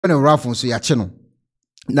na Ralhp so ya che no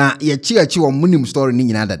na ye chi wo munim story ni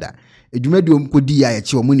nyina dada edwumadi omkodi ya ye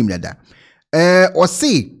chi wo munim dada o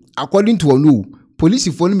say according to onu police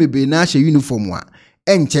for no mebe na hye uniform a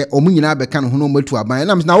enche omunyina beka no ho no matu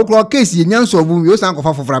aban na wo kro case ye nyanso obu yo san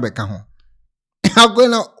kofa fofora beka ho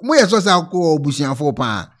akona mo ye so sa ko obusiafo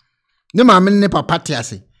pa ne ma me ne papa te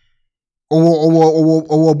ase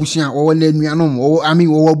owo abusia owo na nuanom owo ami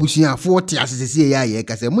owo abusiafo te ase sese ya ye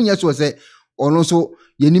kase mo nya so se ono so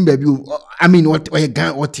yenim ba bi I mean what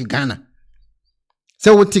Ghana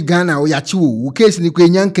say what Ghana o ya chi wo case ni ko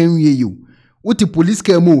nyankan wie yo what police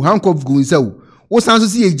came mu handcuff gun say wo san so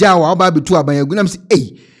se eja wa ba betu aban agu na me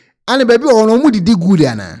say ane ba bi ono mu didi good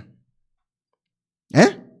ana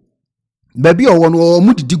ba bi ono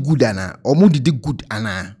mu didi good ana o mu didi good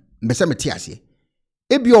ana mbese meti ase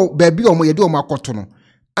ebi o ba bi o mo ye de o makoto no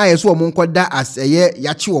aye so o mo nkoda as eye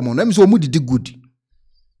ya chi wo mo na me say o mu didi good.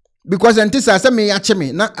 Because antisa say me yache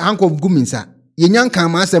me na handcuff guminsa ye nyanka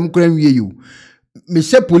ma asem kura nwie yo me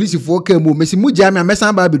she police for ka mu me si mugya me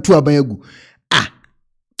amesan ba betu aban agu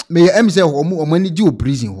me em say omani ji o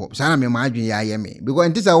prison ho sa na me ma adwen ya ye me because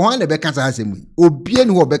antisa ho na be ka sa asem obie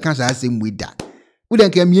ni ho be ka sa asem da wo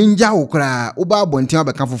den ka me ngya wo kura wo ba bonten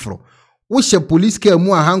ba ka foforo wo she police ka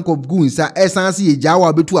mu a handcuff guminsa esan se ye gya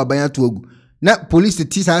wa betu aban ato agu na police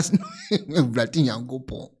ti sa vlatin yango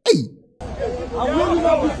po I will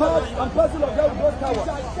not be part and parcel of those cowards.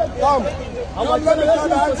 Come.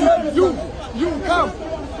 You come.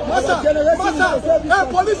 Master, hey,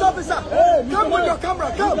 police officer, come with your camera.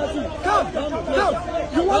 Come.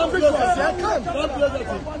 You want visuals, yeah? Come.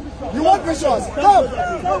 You want visuals? Come.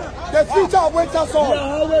 The future awaits us all.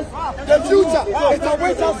 The future, it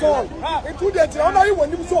awaits us all. Including the honor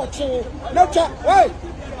when you saw Chi.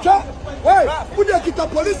 Wait. Put the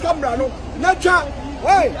police camera, no.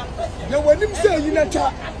 Why? The when him say you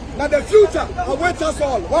nature, now the future awaits us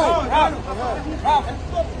all. Why?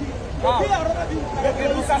 The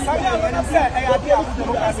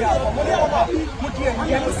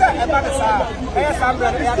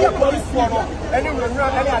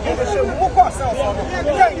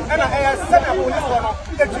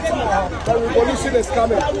revolution is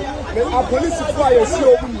coming. Our police is why you see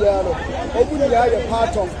open here, you're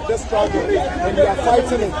part of this struggle, and they are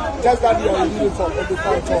fighting it. Just that you are in uniform and they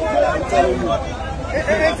fight on. I'm telling you.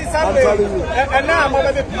 I'm telling you.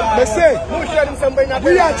 They say,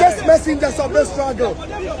 we are just messengers of this struggle.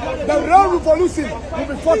 The real revolution will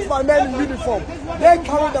be fought by men in uniform. They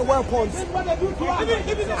carry the weapons.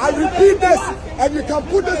 I repeat this, and you can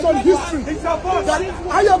put this on history, that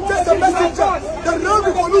I am just a messenger. The real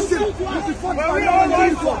revolution will be fought by men in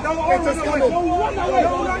uniform. It is coming.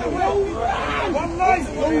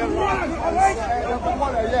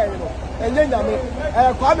 And then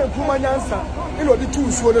Kwame Nkrumah nyansa ino di tu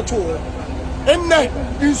nsuo ne to enne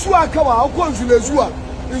nsuo aka wa akọ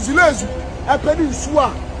nsulezu epedi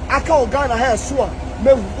nsuo aka o Ghana ha so a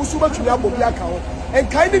mewu usu batu ya bobi aka ho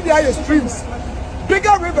and kind of the streams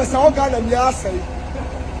bigger rivers are Ghana near say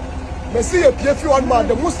me see a piefi one man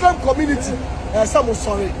the Muslim community some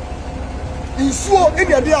sorry nsuo in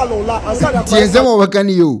the dia lola answer tiezemo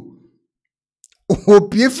wakani yo o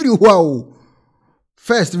piefi ho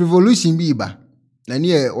first revolution biba na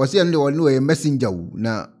nie wose ande wonu e messenger wu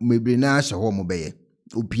na mebre na ahye ho mo beye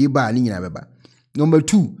opie ba ni nyina beba. Number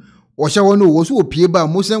 2 wo hye wonu wo so opie ba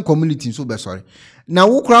Muslim community so be sorry na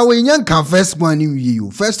wo kra wo nyanka first one ni wie yo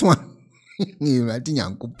first one ni rati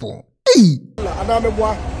nyankopon ana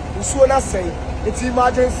meboa nsuo na sei it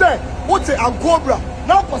imagine say what a cobra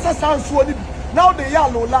now possess nsuo ni now they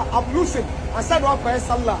are lola ablution and said what for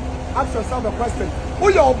sallah. Ask yourself a question.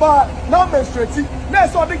 Who your bar now menstruating?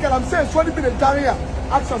 Next one thing I'm saying, 20 minutes diarrhea.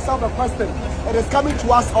 Ask yourself a question. It is coming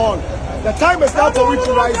to us all. The time is now for we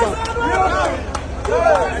to rise up.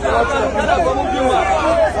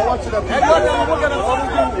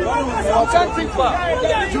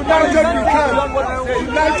 United we can.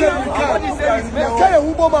 United we can.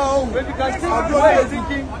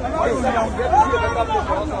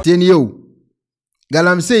 Tenio.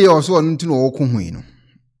 Galam say you also want to know Okuhuino.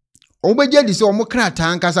 Obeje di se omo krata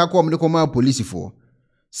ankasa ko omde koma police for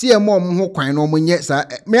see e mo ho kwan no monye sa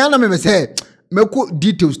me ana me say meko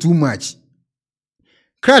details too much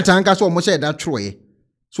krata ankasa omo say that troye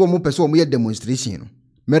so omo pese omo ye demonstration no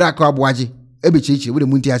Miracle Aboagye ebechichi we de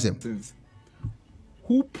munti asem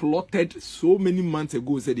who plotted so many months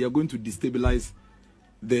ago said they are going to destabilize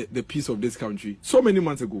the peace of this country so many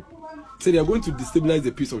months ago said they are going to destabilize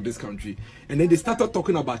the peace of this country and then they started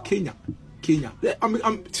talking about Kenya.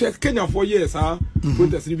 I'm Kenya for years,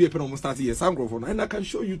 almost 30 years. And I can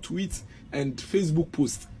show you tweets and Facebook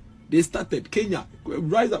posts. They started Kenya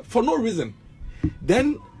rise up for no reason.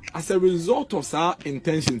 Then as a result of our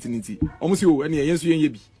intentions in it, almost you and yes,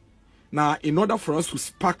 you now, in order for us to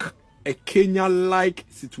spark a Kenya-like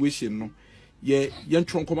situation, no, young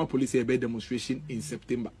Tronkoma police had a demonstration in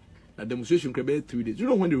September. The demonstration could be 3 days. You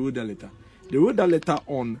know when they wrote that letter? They wrote that letter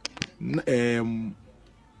on, I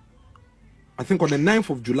think on the 9th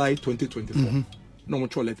of July 2024. No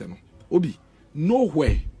more letter, no. Obi,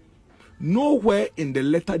 nowhere in the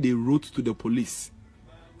letter they wrote to the police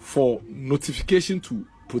for notification to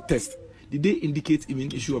protest did they indicate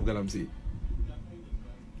even issue of galamsey.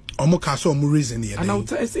 Reason here. And I'll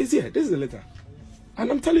tell you, this is the letter.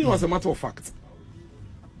 And I'm telling you as a matter of fact.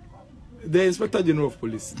 The Inspector General of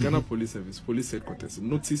Police, Ghana Police Service, Police Headquarters,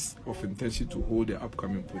 notice of intention to hold the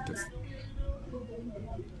upcoming protest.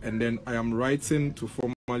 And then I am writing to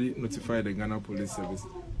formally notify the Ghana Police Service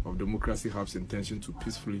of Democracy Hub's intention to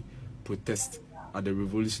peacefully protest at the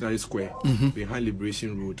Revolutionary Square behind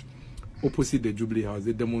Liberation Road, opposite the Jubilee House.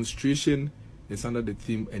 The demonstration is under the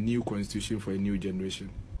theme "A New Constitution for a New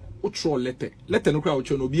Generation." Letter no crowd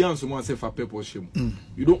no be answer man say for purpose.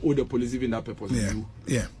 You don't owe the police even that purpose.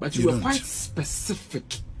 Yeah. But you were quite specific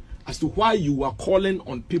as to why you are calling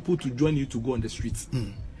on people to join you to go on the streets.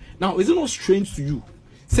 Now, is it not strange to you?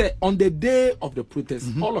 Say on the day of the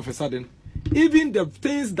protest, all of a sudden, even the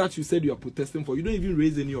things that you said you are protesting for, you don't even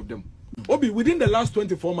raise any of them. Obi, within the last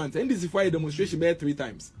 24 months, and this is why a demonstration there 3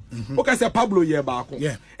 times. Okay, say Pablo year back.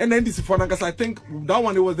 Yeah. And then this is for I think that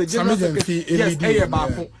one it was the general secretary. Yes, a year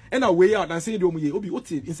back. And I way out and say Obi, what's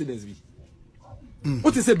the incidents be?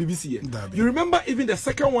 What is a BBC here? You remember even the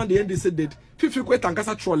second one the NDC did 50 quite and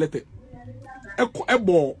Kasa troll letter.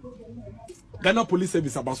 Ebo Ghana Police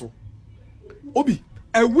Service abaso. Obi,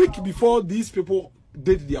 a week before these people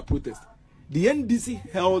did their protest, the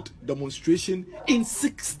NDC held demonstration in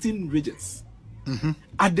 16 regions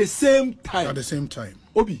at the same time. At the same time.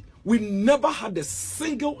 Obi, we never had a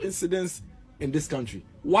single incident in this country.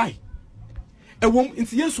 Why? And when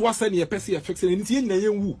it's yes, was any a person fixing it in the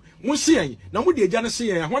wu, Mushian, now with the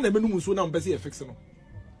Janashian, and one of them who now Bessie fixing.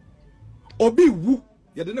 Obi wu,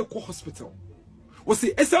 you didn't call hospital. Was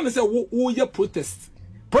the essence of your protest?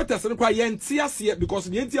 Protest and cry yen tears here because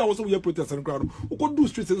the NT also your protest and crowd. Who could do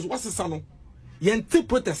streets? What's the son? Yen take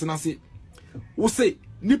protest and I say, we say,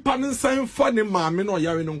 Nippon sign funny mammy no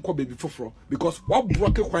yarin on ko baby for because what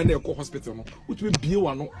broke a quine a hospital, which will be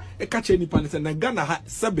one a catch any panic and Nagana ha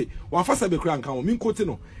sabe, one for sabe crank, mean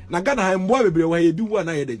cotino, Nagana and boy where you do one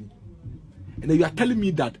I then. And you are telling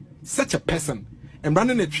me that such a person and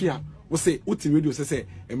running a tree will say, Uti radio say,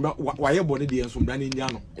 and why your body and some running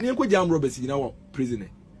yano, and you could jam robbers in our prisoner.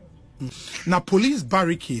 Now, police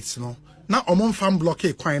barricades, no, now among fan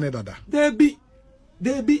blockade, quine dada. There be,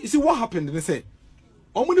 see what happened, they say.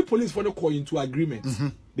 How many police for the call into agreement?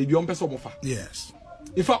 Baby, on person offer. Yes.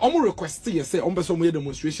 If I almost request you say on person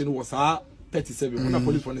demonstration was 37. When the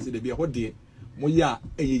police for say they be a hot day, moya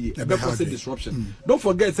disruption. Don't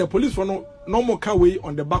forget, say police for no more car way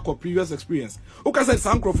on the back of previous experience. Okay, say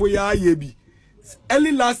Sankro for ya yebi.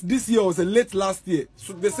 Early this year was late last year.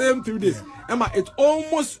 So the same 3 days. Emma, it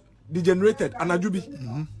almost degenerated and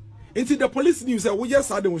ajubi. Until the police knew say we just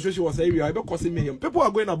had demonstration was area. I be causing mayhem. People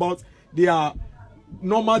are going about their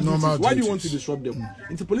normal duties. Why do you want to disrupt them?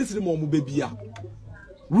 Into police the more baby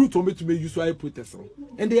route on me to make use of protest.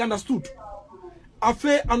 And they understood.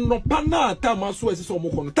 Afe and no pana time so as so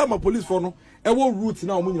more time police for no e wo route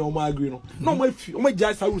now mo nyina agree no no mo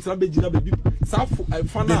just route na be gina baby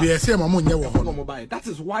baby say mo nye wo no mobile. That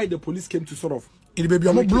is why the police came to sort of it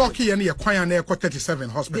baby mo block here na kwan na 37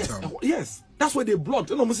 hospital. Yes, that's why they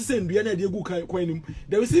blocked. No mo say ndua na de gu kwan nim.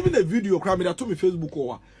 There is even a video crowd that to me Facebook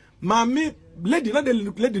or mami lady na the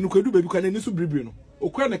lady no kwadu baby kan ni so bribre no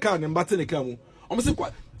okura ne car ne mbate ne car mu omo say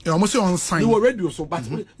kwa almost on sign. You were radio so but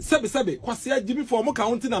sebe kwase agibi for mo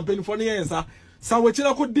counting na penny for ne yensa sa we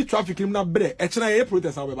chira ko di traffic nim na bre e chira ye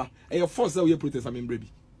protest aweba e force that we protest am brebi.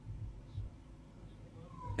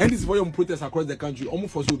 And this is for your protest across the country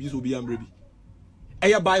almost for so be am brebi.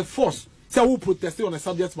 E by force say we protest on a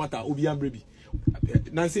subject matter obi am brebi.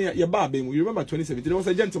 Nancy, you remember 2017? There was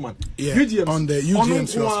a gentleman. Yeah, UGMs, on the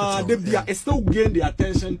UGM's hospital. They still gained the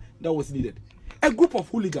attention that was needed. A group of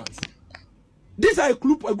hooligans. These are a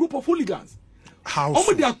group of hooligans. How?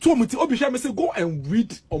 So? They are told me to say go and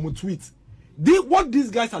read on my tweet. What these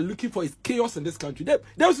guys are looking for is chaos in this country.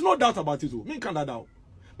 There is no doubt about it. Me can't doubt.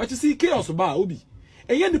 But you see, chaos ba obi.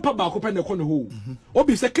 And you the papa open the corner hole.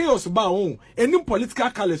 Obi say chaos ba on. Any political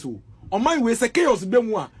colours o. On my way say chaos be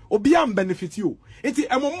mu a obi am benefit you. Enti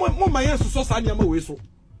mo mayen so sa nyama we so.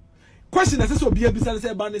 Question say obi abisa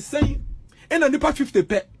say ba ne saying and nipa 50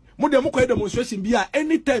 pe. Mo dem ko demonstration bi a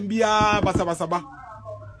anytime bi a basabasaba.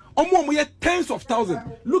 Omo tens of thousands.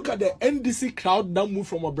 Look at the NDC crowd that moved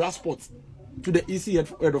from a brass spot to the EC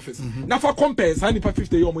head office. Now for compare, sign for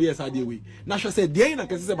 50 years way. Now she said, "Dear, na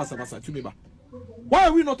kese basa to me ba." Why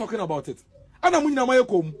are we not talking about it? And I'm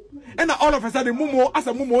and all of a sudden, mumo as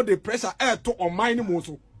a mumo the pressure air to on mine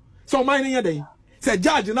moso. So mine in day. Say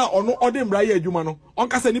judge now or no odem braye jumano. On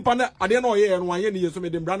kasa nipa na ade no ye and 1 year so me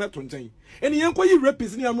dem brana tonchen. And yanko yi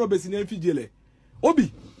rapist ni amro besi na fijele.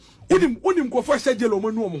 Obi unim ko for schedule o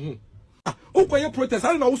manu omo ho. Ah, ukoye protest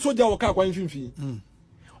na wo soja wo ka kwa mfimfi.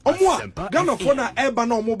 Omo a Ghana for na eba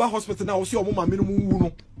na omo ba hospital na wo se omo ma minimum wu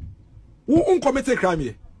no. Wo commit crime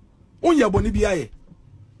here. Onye boni biaye.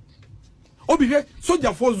 Obi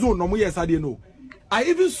soldier for zone no mo yes ade no. I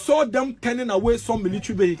even saw them turning away some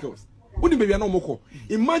military vehicles.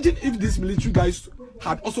 Imagine if these military guys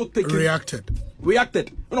had also taken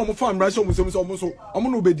reacted. No mo farm right so no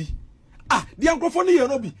bedi. Ah, the microphone here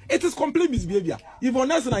no be. It is complete misbehavior. If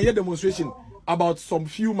on us na hear demonstration about some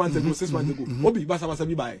few months ago, 6 months ago. Obi basa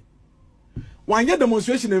bi buy. One year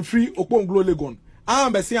demonstration in free Okonglo Legon.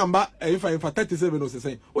 Be say amba if 37 or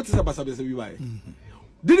say what is basa bi buy.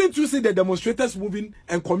 Didn't you see the demonstrators moving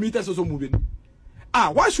and commuters also moving?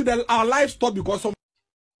 Ah, why should our lives stop because some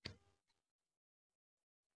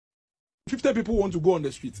 50 people want to go on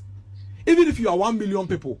the street? Even if you are 1 million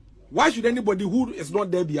people, why should anybody who is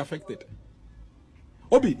not there be affected?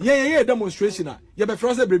 Obi, demonstration. You be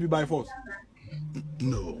forced baby by force.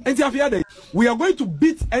 No. And we are going to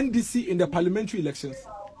beat NDC in the parliamentary elections.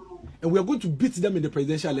 And we are going to beat them in the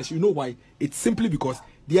presidential election. You know why? It's simply because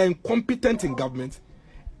they are incompetent in government.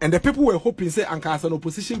 And the people were hoping, say, as an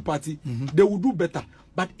opposition party, they would do better.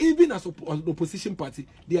 But even as an opposition party,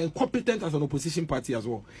 they are incompetent as an opposition party as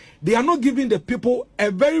well. They are not giving the people a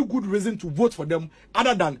very good reason to vote for them,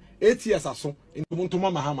 other than 8 years or so in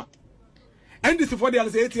Muntuma Mahama. And this is for the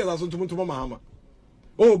 8 years or so in Muntuma Mahama.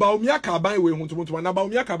 Oh, Baumia by way Muntuma, now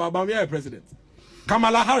Baumia president.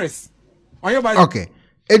 Kamala Harris. Okay.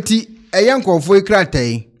 Eti, a young convoy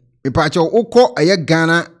crate, a patch of Oko, a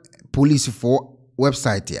Ghana police for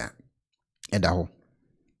website ya edaho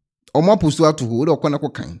omo postu atu ho de okona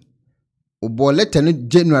kokan obo letter no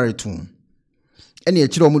January 2 ene e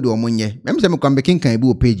kire omo de omo nye memse me kwambe kinkan bi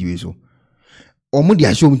o page we so omo de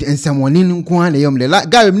ahyo ensamoni nko an yom le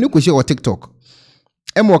guy me ko she o TikTok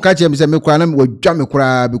e mo ka che me se me kwa na me wadwa me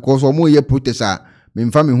kura because omo ye protest a me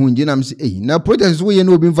mfa me hunji na me se na protest wo ye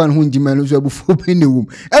na obi mfa hunji man no so abufu pe ne wum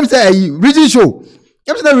em se region show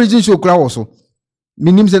em se na region show kura wo so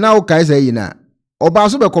minim se na o kai se yi na Oba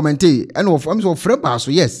so be commentate and of am so friend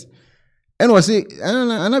baso yes and was say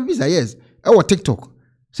ana visa yes e wo TikTok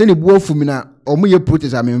say ne buo fumi na omo ye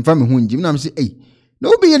protest am mfa me hunji na am say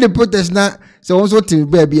no be the protest na say won so tin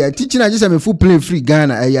baby teaching na just am full play free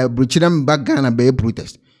Ghana ya brochira me back Ghana be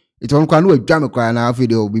protest it won kwa no adwa me kwa na afi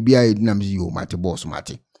de bibia e na am say yo mate boss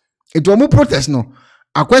mate it won protest no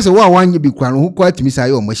akwese wo awanye bi kwa no hu kwa timi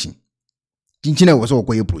say o machine teaching na wo so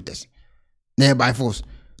kwa ye protest na by force.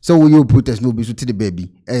 So we you protest no be so to the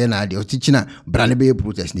baby. Na the teaching na brand be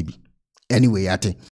protest ni bi. Anyway, yate.